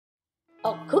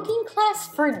A cooking class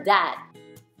for dad.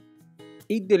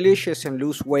 Eat delicious and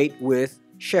lose weight with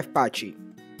Chef Pachi.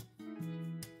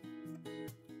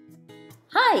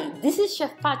 Hi, this is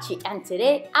Chef Pachi and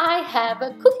today I have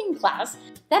a cooking class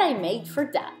that I made for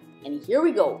dad. And here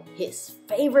we go, his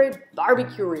favorite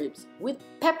barbecue ribs with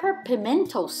pepper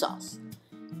pimento sauce.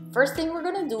 First thing we're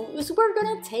gonna do is we're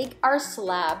gonna take our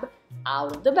slab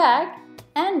out of the bag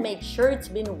and make sure it's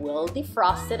been well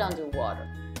defrosted under water.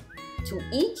 To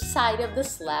each side of the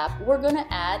slab, we're gonna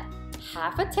add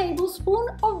half a tablespoon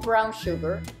of brown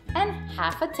sugar and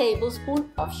half a tablespoon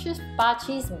of Chef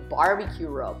Pachi's barbecue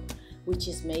rub, which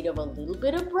is made of a little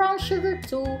bit of brown sugar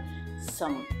too,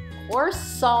 some coarse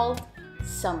salt,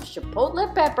 some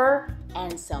chipotle pepper,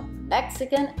 and some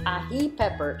Mexican ají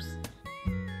peppers.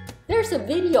 There's a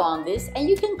video on this and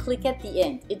you can click at the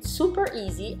end. It's super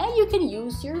easy and you can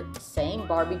use your same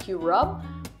barbecue rub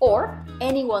or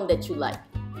any one that you like.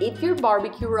 If your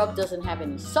barbecue rub doesn't have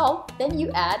any salt, then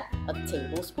you add a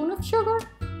tablespoon of sugar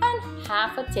and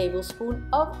half a tablespoon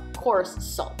of coarse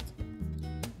salt.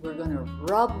 We're gonna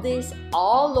rub this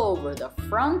all over the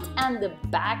front and the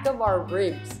back of our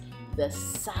ribs, the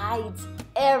sides,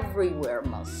 everywhere.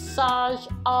 Massage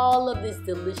all of this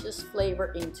delicious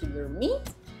flavor into your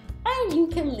meat, and you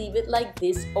can leave it like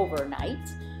this overnight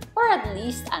or at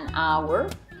least an hour,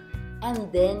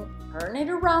 and then turn it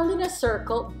around in a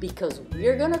circle because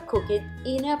we're gonna cook it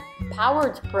in a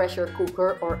powered pressure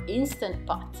cooker or instant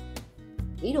pot.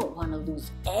 We don't want to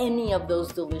lose any of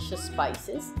those delicious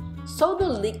spices, so the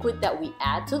liquid that we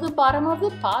add to the bottom of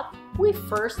the pot, we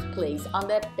first place on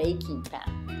that baking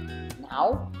pan.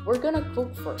 Now we're gonna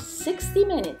cook for 60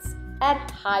 minutes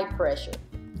at high pressure.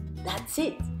 That's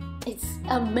it. It's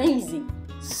amazing.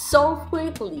 So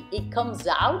quickly it comes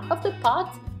out of the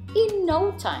pot in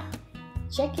no time.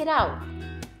 Check it out.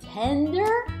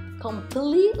 Tender,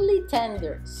 completely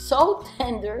tender. So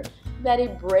tender that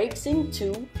it breaks in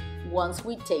two once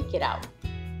we take it out.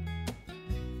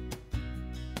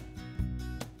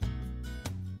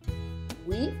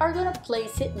 We are gonna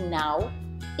place it now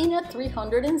in a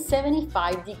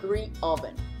 375-degree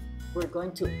oven. We're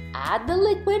going to add the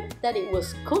liquid that it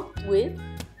was cooked with,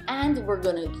 and we're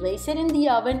gonna place it in the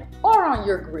oven or on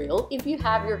your grill if you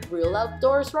have your grill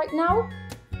outdoors right now.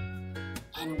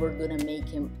 And we're gonna make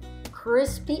him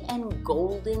crispy and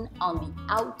golden on the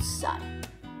outside.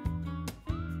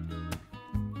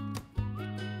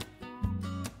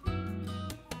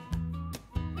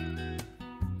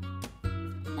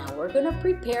 Now we're gonna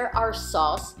prepare our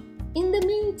sauce. In the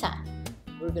meantime,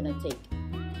 we're gonna take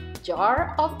a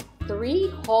jar of 3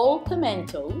 whole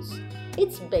pimentos.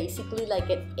 It's basically like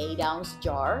an 8-ounce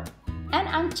jar, and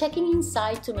I'm checking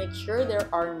inside to make sure there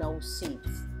are no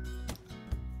seeds.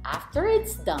 After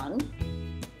it's done,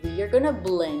 we are gonna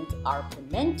blend our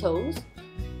pimentos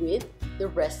with the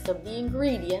rest of the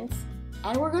ingredients,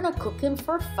 and we're gonna cook them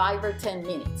for 5 or 10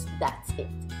 minutes. That's it.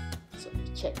 So we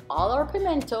check all our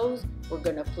pimentos. We're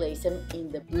gonna place them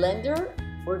in the blender.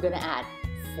 We're gonna add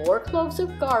 4 cloves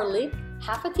of garlic,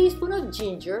 half a teaspoon of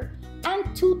ginger,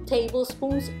 and 2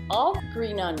 tablespoons of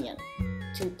green onion,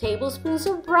 2 tablespoons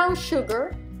of brown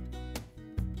sugar,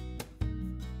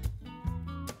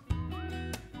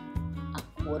 a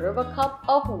quarter of a cup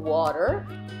of water,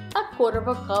 a quarter of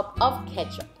a cup of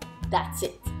ketchup. That's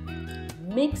it.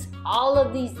 Mix all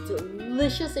of these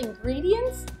delicious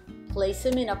ingredients, place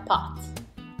them in a pot.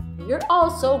 You're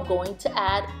also going to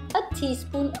add a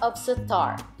teaspoon of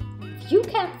za'atar. If you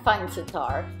can't find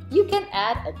za'atar, you can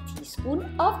add a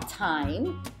teaspoon of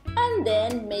thyme and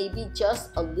then maybe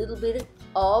just a little bit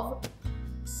of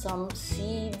some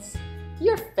seeds,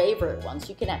 your favorite ones.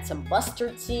 You can add some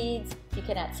mustard seeds, you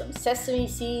can add some sesame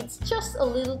seeds, just a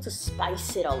little to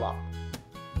spice it all up.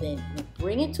 Then you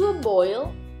bring it to a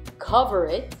boil, cover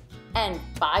it, and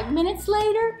 5 minutes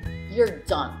later, you're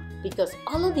done because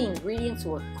all of the ingredients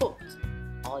were cooked.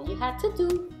 All you had to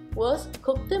do was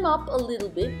cook them up a little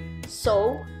bit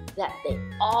so that they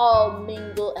all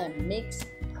mingle and mix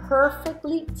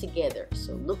perfectly together.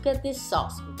 So look at this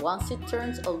sauce. Once it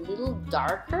turns a little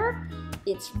darker,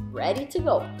 it's ready to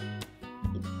go.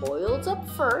 It boils up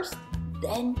first,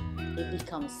 then it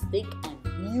becomes thick and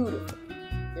beautiful.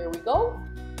 There we go.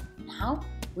 Now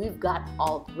we've got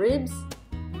all ribs,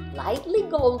 lightly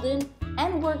golden,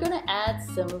 and we're gonna add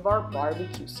some of our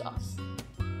barbecue sauce.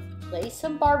 Place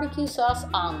some barbecue sauce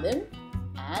on them,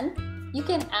 and you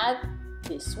can add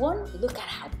this one. Look at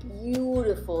how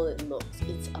beautiful it looks.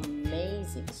 It's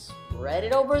amazing. Spread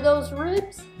it over those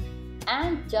ribs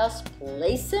and just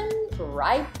place them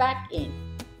right back in.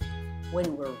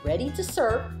 When we're ready to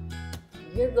serve,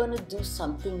 we're gonna do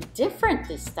something different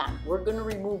this time. We're gonna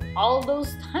remove all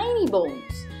those tiny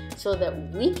bones so that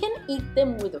we can eat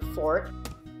them with a fork.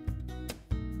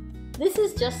 This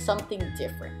is just something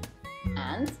different.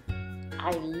 And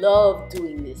I love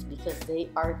doing this because they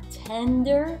are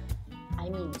tender. I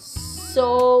mean,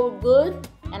 so good.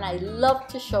 And I love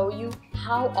to show you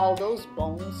how all those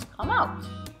bones come out.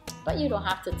 But you don't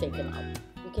have to take them out.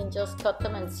 You can just cut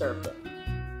them and serve them.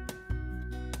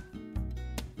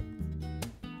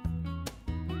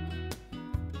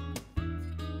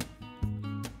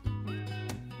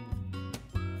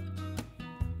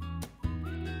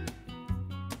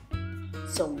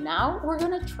 So now we're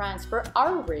gonna transfer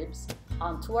our ribs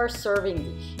onto our serving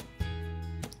dish.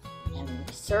 And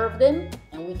we serve them,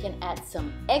 and we can add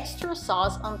some extra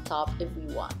sauce on top if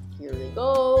we want. Here they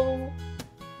go.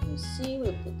 You see,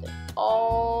 we put them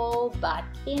all back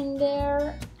in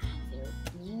there. And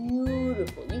they're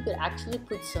beautiful. You could actually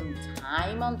put some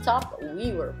thyme on top.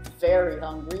 We were very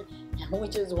hungry and we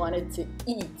just wanted to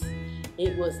eat.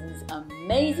 It was this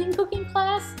amazing cooking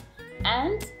class,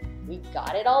 and we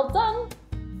got it all done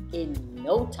in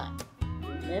no time.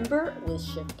 Remember, with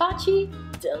Chef Pachi,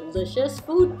 delicious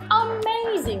food,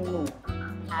 amazing mood.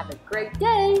 Have a great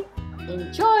day.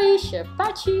 Enjoy, Chef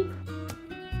Pachi.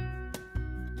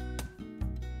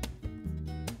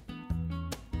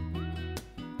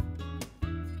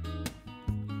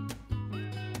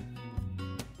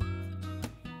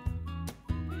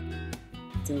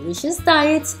 Delicious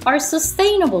diets are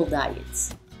sustainable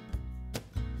diets.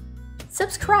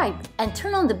 Subscribe and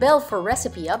turn on the bell for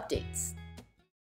recipe updates.